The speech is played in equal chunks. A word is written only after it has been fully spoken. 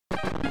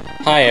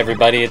Hi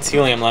everybody, it's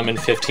Helium Lemon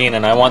 15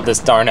 and I want this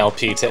darn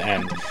LP to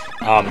end.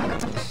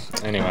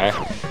 Anyway.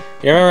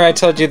 You remember I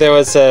told you there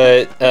was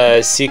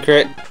a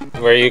secret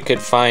where you could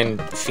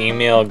find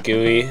female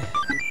GUI?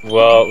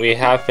 Well, we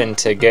happen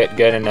to get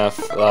good enough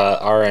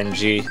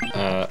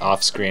RNG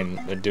off-screen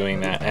with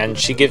doing that, and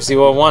she gives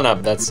you a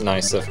 1-up. That's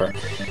nice of her.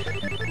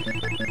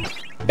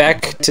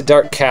 Back to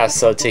Dark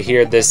Castle to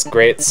hear this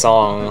great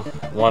song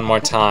one more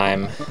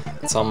time.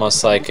 It's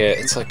almost like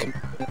it's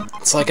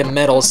like a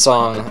metal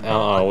song.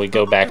 Oh, we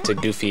go back to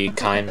Goofy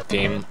Kime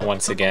theme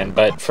once again,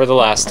 but for the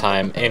last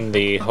time in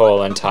the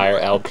whole entire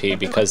LP,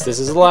 because this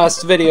is the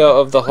last video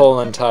of the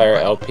whole entire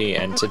LP,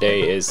 and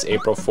today is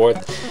April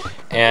 4th,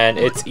 and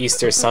it's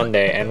Easter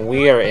Sunday, and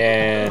we are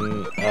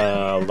in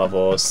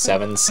level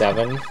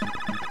 7-7.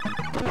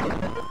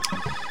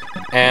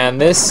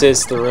 And this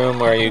is the room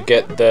where you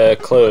get the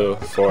clue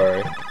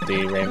for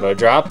the rainbow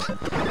drop.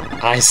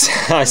 I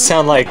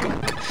sound like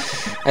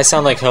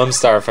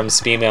Homestar from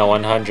Speemail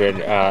 100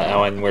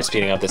 when we're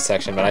speeding up this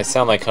section, but I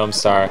sound like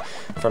Homestar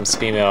from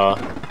Speemail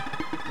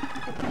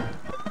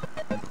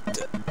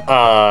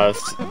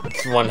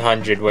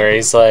 100, where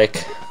he's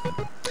like,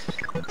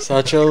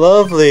 "Such a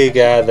lovely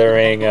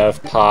gathering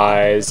of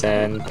pies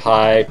and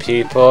pie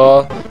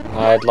people.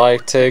 I'd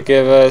like to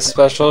give a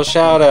special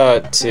shout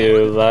out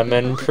to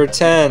Lemon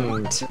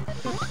Pretend."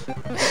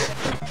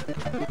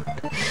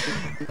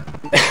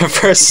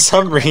 For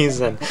some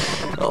reason,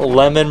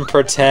 Lemon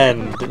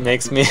Pretend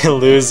makes me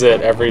lose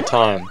it every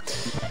time.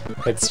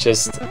 It's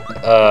just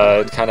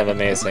kind of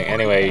amazing.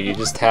 Anyway, you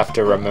just have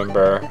to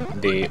remember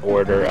the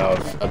order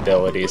of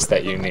abilities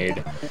that you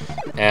need.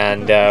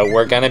 And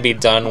we're gonna be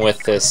done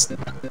with this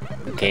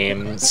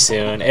game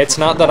soon. It's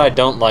not that I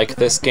don't like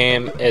this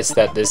game, it's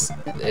that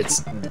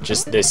it's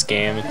just this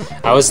game.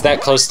 I was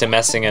that close to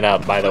messing it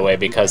up, by the way,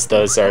 because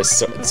those are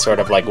sort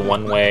of like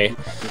one-way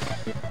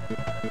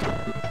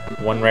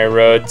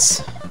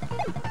roads.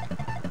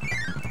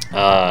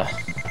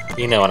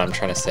 You know what I'm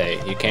trying to say.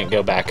 You can't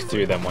go back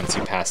through them once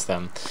you pass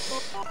them.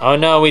 Oh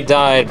no, we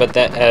died, but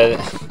that,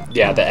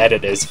 yeah, the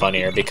edit is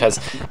funnier, because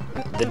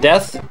the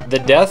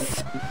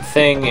death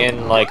thing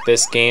in, like,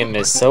 this game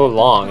is so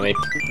long.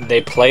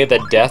 They play the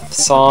death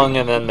song,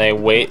 and then they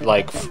wait,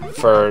 like,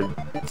 for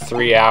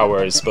 3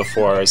 hours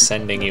before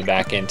sending you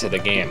back into the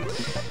game.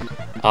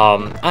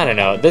 I don't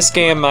know. This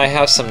game, I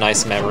have some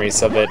nice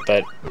memories of it,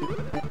 but,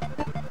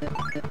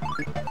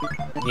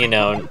 you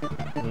know,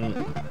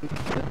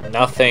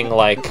 nothing,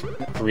 like,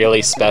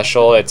 really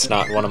special. It's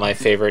not one of my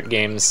favorite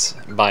games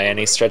by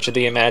any stretch of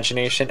the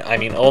imagination. I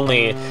mean,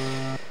 only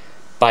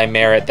by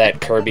merit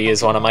that Kirby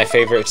is one of my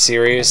favorite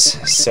series.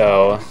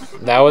 So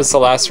that was the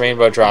last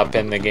rainbow drop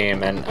in the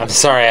game, and I'm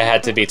sorry I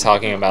had to be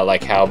talking about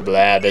like how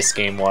blah this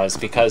game was,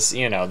 because,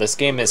 you know, this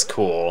game is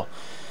cool,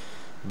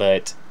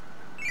 but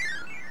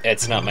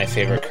it's not my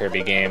favorite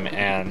Kirby game,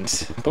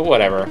 but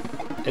whatever.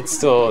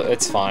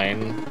 It's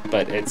fine,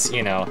 but it's,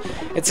 you know,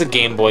 it's a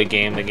Game Boy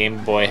game. The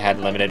Game Boy had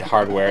limited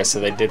hardware, so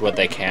they did what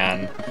they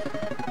can.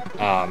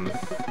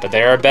 But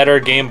there are better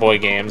Game Boy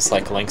games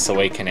like Link's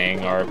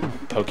Awakening or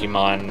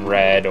Pokemon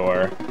Red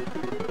or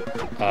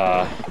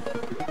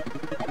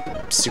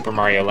Super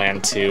Mario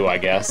Land 2, I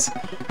guess.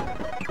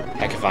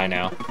 Heck if I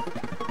know.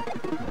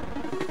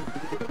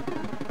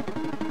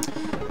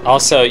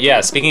 Also,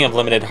 yeah, speaking of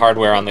limited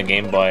hardware on the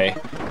Game Boy,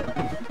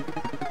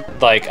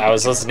 like, I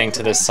was listening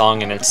to this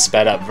song in its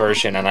sped up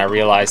version, and I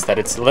realized that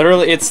it's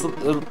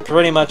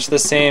pretty much the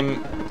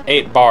same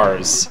 8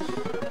 bars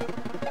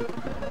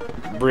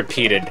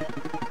repeated.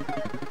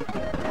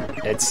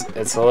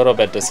 It's a little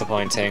bit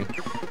disappointing,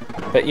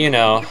 but you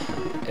know,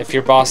 if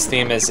your boss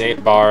theme is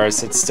 8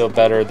 bars, it's still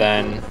better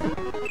than,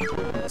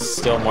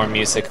 still more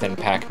music than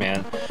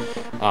Pac-Man.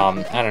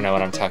 I don't know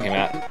what I'm talking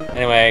about.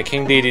 Anyway,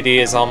 King DDD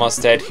is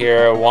almost dead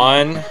here.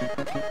 1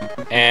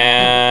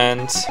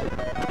 and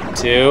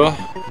 2.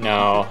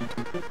 No.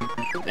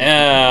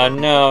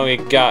 No, he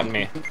got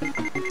me.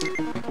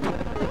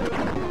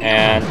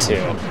 And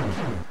 2.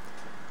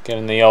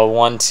 Getting the old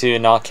 1-2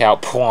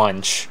 knockout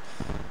punch.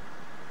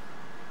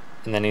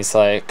 And then he's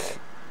like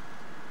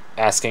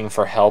asking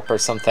for help or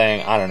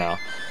something. I don't know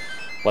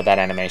what that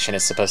animation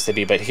is supposed to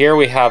be, but here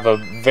we have a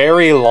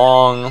very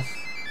long,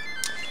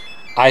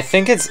 I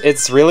think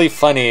it's really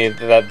funny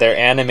that they're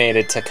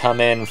animated to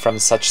come in from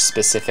such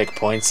specific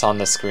points on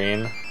the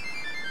screen.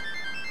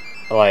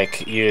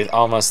 Like, you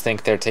almost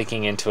think they're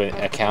taking into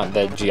account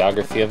the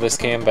geography of this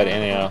game, but, you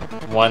know,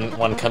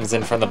 one comes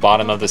in from the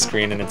bottom of the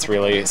screen and it's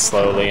really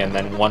slowly, and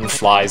then one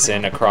flies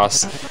in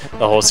across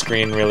the whole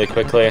screen really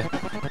quickly.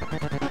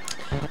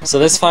 So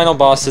this final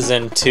boss is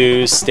in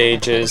 2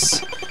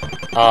 stages.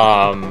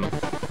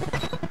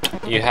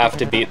 You have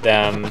to beat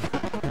them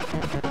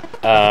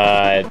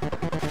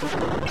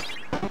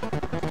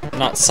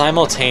not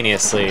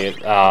simultaneously,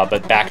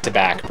 but back to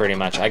back, pretty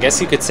much. I guess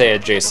you could say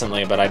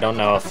adjacently, but I don't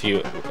know if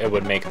it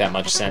would make that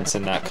much sense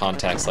in that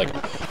context. Like,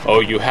 oh,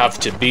 you have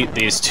to beat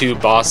these 2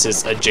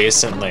 bosses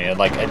adjacently.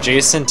 Like,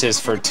 adjacent is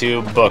for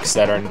 2 books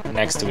that are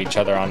next to each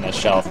other on the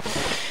shelf.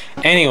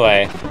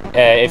 Anyway,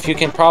 if you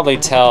can probably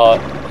tell,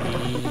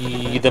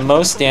 the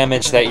most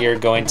damage that you're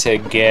going to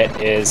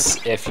get is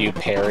if you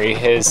parry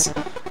his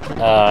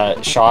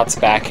shots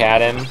back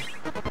at him,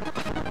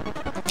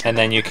 and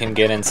then you can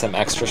get in some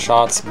extra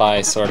shots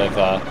by sort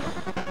of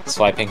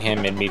swiping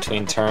him in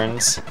between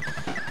turns.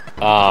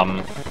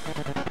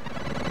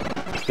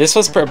 This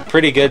was a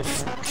pretty good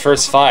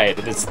first fight.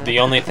 The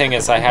only thing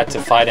is I had to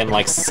fight him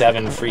like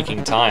 7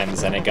 freaking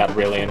times, and it got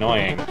really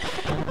annoying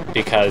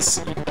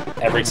because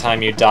every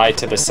time you die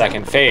to the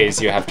second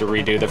phase, you have to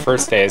redo the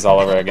first phase all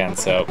over again,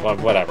 so well,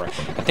 whatever.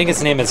 I think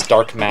his name is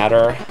Dark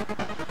Matter.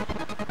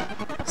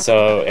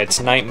 So it's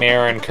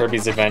Nightmare in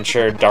Kirby's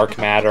Adventure, Dark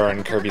Matter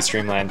in Kirby's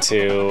Dreamland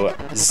 2,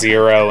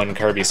 Zero in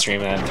Kirby's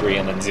Dreamland 3,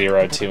 and then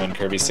Zero 2 in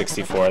Kirby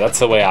 64. That's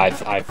the way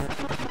I've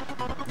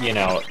you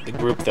know,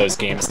 group those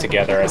games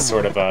together as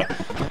sort of a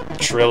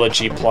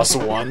trilogy plus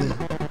one.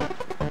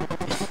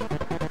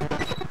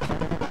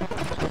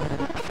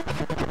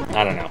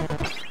 I don't know.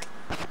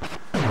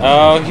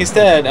 Oh, he's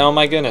dead. Oh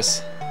my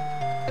goodness.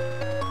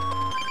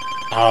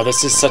 Oh,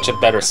 this is such a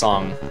better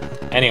song.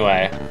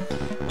 Anyway,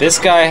 this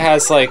guy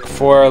has like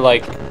 4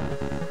 like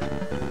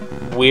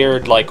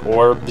weird like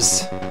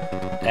orbs,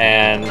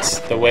 and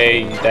the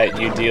way that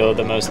you deal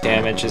the most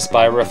damage is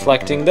by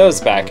reflecting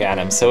those back at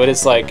him. So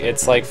it's like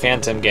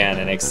Phantom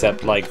Ganon,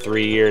 except like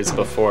 3 years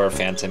before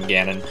Phantom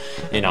Ganon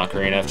in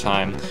Ocarina of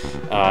Time.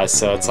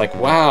 So it's like,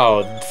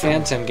 wow,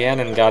 Phantom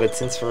Ganon got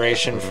its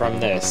inspiration from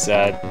this.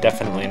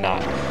 Definitely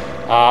not.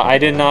 I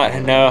did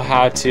not know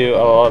how to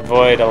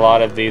avoid a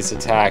lot of these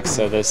attacks,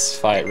 so this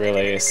fight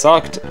really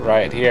sucked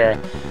right here.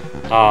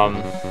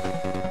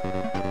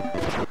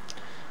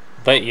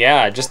 But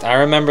yeah, I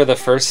remember the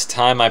first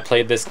time I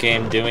played this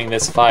game doing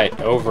this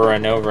fight over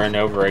and over and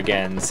over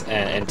again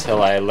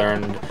until I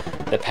learned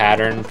the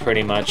pattern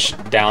pretty much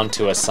down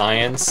to a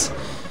science.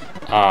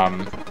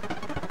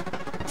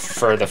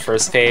 For the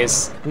first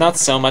phase, not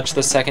so much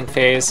the second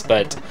phase,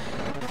 but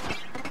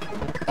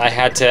I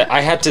had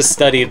to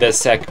study the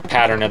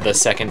pattern of the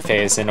second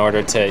phase in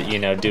order to, you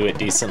know, do it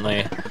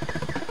decently.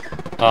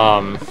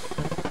 I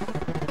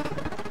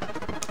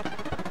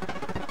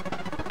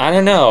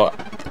don't know.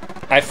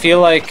 I feel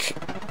like,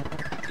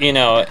 you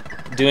know,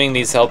 doing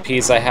these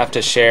LPs, I have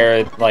to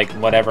share, like,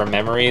 whatever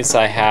memories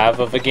I have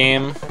of a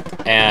game,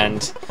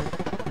 and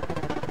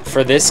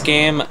for this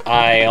game,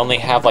 I only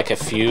have, like, a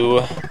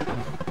few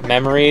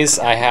memories.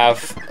 I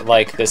have,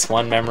 like, this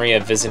one memory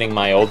of visiting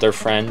my older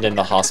friend in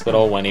the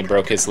hospital when he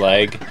broke his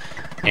leg,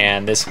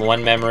 and this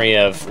one memory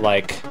of,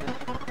 like,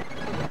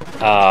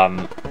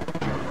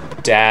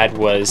 Dad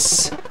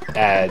was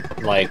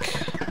at, like,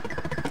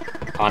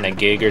 on a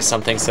gig or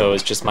something, so it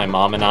was just my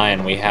mom and I,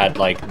 and we had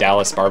like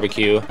Dallas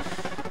barbecue.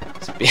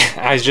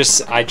 I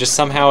just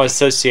somehow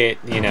associate,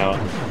 you know,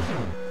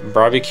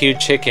 barbecue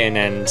chicken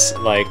and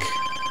like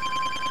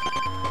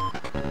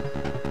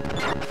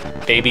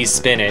baby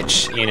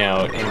spinach, you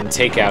know, in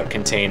takeout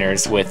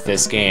containers with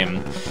this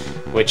game,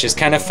 which is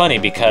kind of funny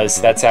because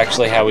that's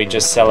actually how we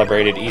just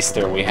celebrated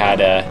Easter. We had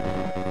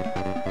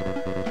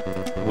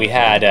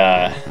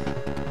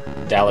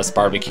Dallas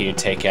barbecue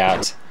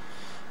takeout.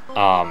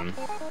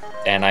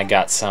 And I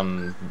got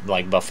some,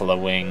 like, buffalo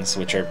wings,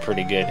 which are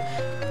pretty good.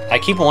 I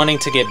keep wanting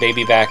to get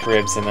baby back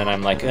ribs, and then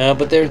I'm like,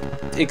 but they're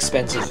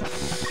expensive.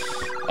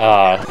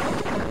 But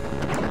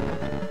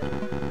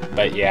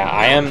yeah,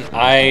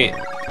 I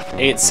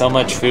ate so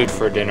much food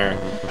for dinner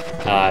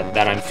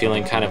that I'm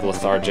feeling kind of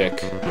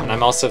lethargic. And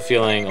I'm also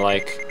feeling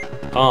like,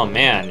 oh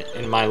man,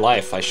 in my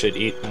life I should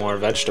eat more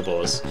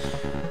vegetables.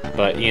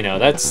 But, you know,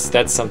 that's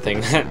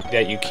something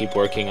that you keep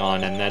working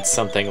on, and that's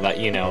something that,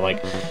 you know,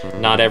 like,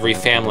 not every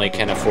family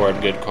can afford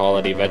good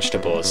quality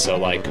vegetables, so,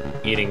 like,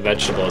 eating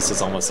vegetables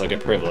is almost like a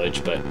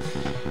privilege, but,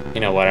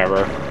 you know,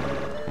 whatever.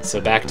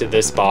 So back to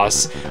this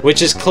boss,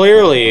 which is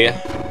clearly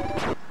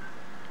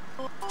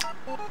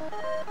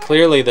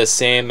the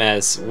same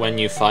as when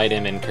you fight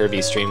him in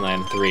Kirby's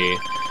Dreamland 3.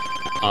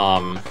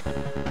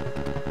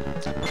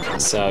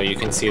 So you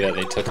can see that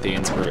they took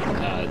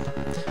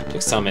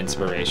some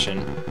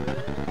inspiration.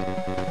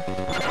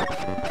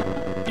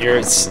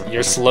 You're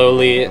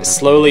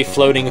slowly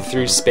floating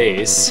through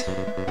space,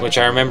 which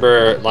I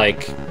remember,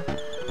 like,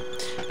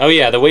 oh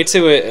yeah, the way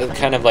to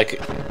kind of like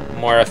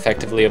more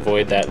effectively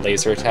avoid that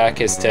laser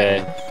attack is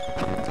to,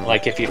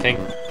 like, if you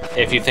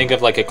think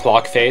of like a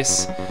clock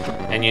face,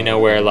 and you know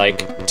where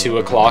like 2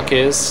 o'clock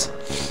is,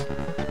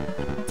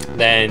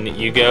 then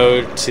you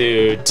go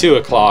to 2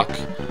 o'clock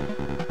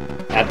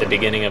at the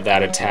beginning of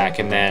that attack,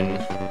 and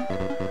then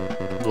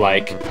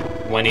like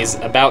when he's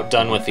about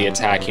done with the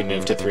attack, you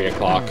move to 3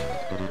 o'clock.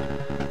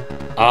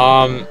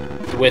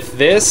 With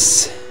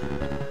this,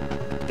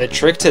 the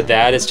trick to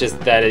that is just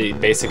that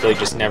it basically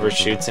just never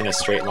shoots in a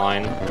straight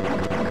line.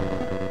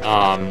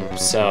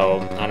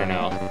 So, I don't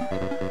know.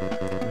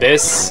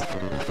 This,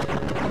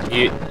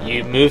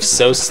 you move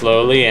so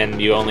slowly,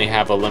 and you only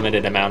have a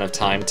limited amount of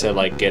time to,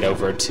 like, get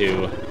over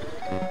to...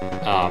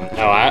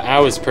 I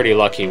was pretty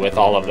lucky with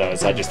all of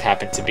those. I just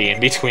happened to be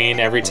in between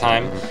every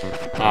time.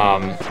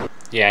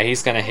 Yeah,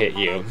 he's gonna hit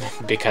you,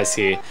 because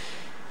he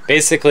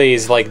Basically,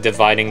 he's like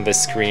dividing the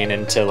screen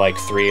into like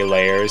 3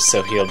 layers,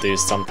 so he'll do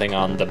something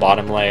on the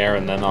bottom layer,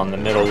 and then on the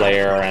middle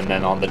layer, and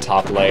then on the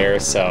top layer,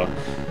 so...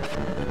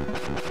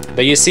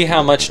 But you see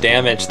how much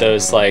damage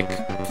those, like,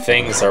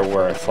 things are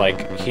worth.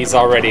 Like, he's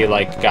already,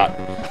 like, got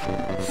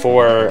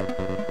 4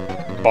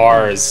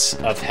 bars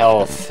of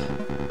health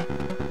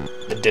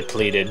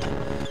depleted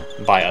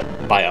by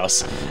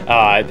us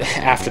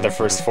after the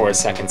first 4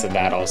 seconds of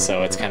battle,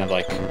 so it's kind of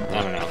like,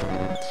 I don't know.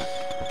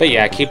 But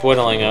yeah, keep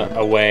whittling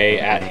away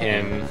at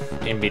him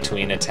in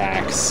between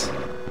attacks,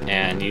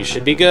 and you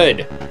should be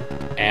good.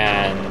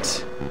 And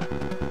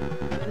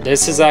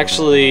this is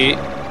actually,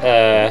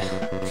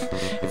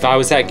 if I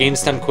was at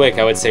Games Done Quick,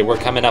 I would say we're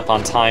coming up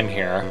on time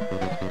here.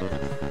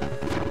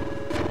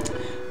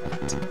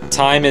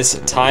 Time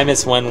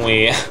is when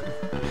we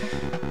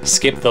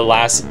skip the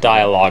last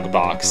dialogue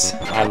box.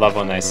 I love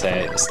when they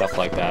say stuff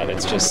like that.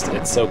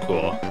 It's so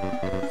cool.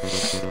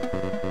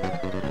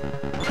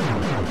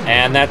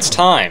 And that's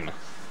time.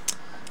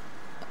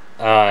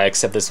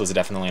 Except this was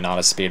definitely not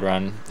a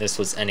speedrun. This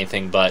was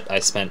anything but. I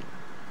spent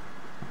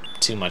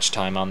too much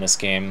time on this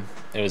game.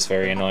 It was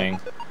very annoying.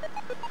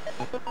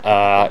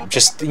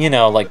 Just, you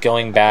know, like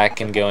going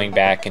back and going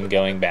back and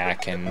going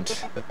back, and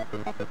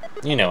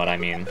you know what I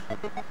mean.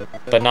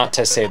 But not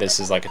to say this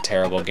is like a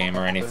terrible game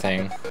or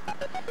anything.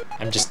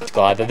 I'm just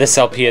glad that this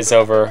LP is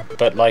over,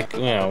 but like,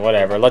 you know,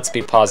 whatever. Let's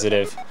be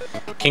positive.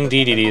 King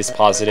DDD is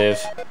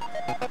positive.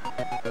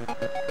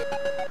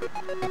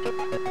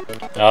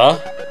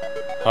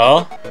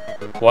 Huh?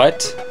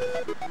 What?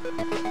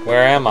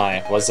 Where am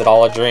I? Was it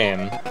all a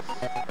dream?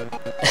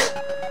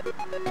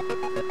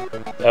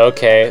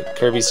 Okay,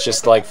 Kirby's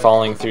just like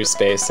falling through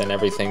space and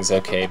everything's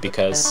okay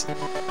because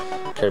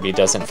Kirby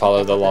doesn't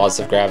follow the laws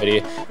of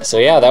gravity. So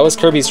yeah, that was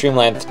Kirby's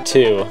Dreamland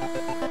 2.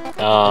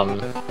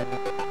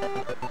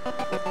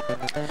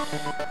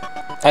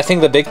 I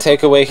think the big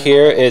takeaway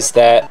here is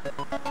that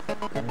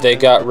they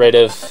got rid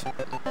of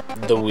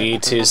the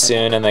Wii too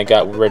soon, and they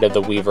got rid of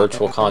the Wii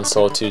Virtual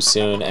Console too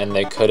soon, and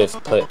they could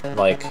have put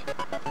like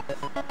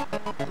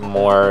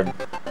more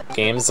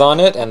games on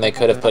it, and they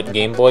could have put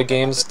Game Boy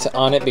games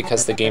on it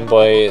because the Game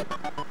Boy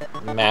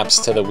maps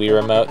to the Wii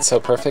Remote so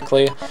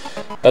perfectly.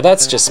 But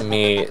that's just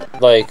me.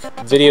 Like,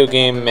 video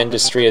game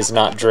industry is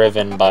not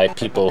driven by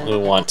people who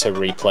want to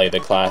replay the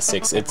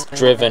classics. It's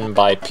driven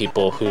by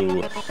people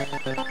who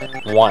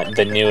want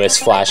the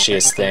newest,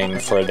 flashiest thing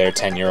for their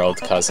 10-year-old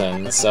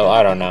cousin. So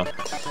I don't know.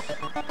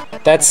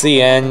 That's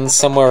the end.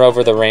 Somewhere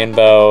over the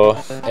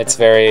rainbow. It's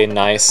very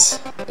nice.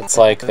 It's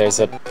like there's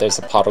a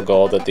pot of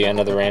gold at the end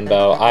of the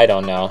rainbow. I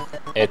don't know.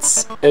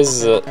 It's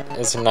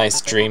a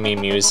nice dreamy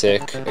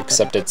music,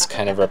 except it's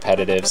kind of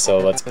repetitive, so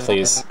let's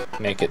please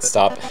make it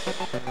stop.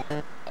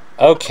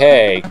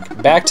 Okay,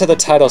 back to the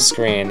title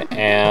screen,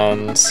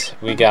 and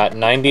we got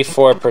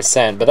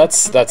 94%, but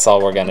that's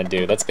all we're gonna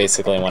do. That's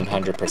basically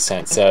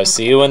 100%. So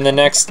see you in the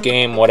next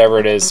game, whatever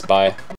it is. Bye.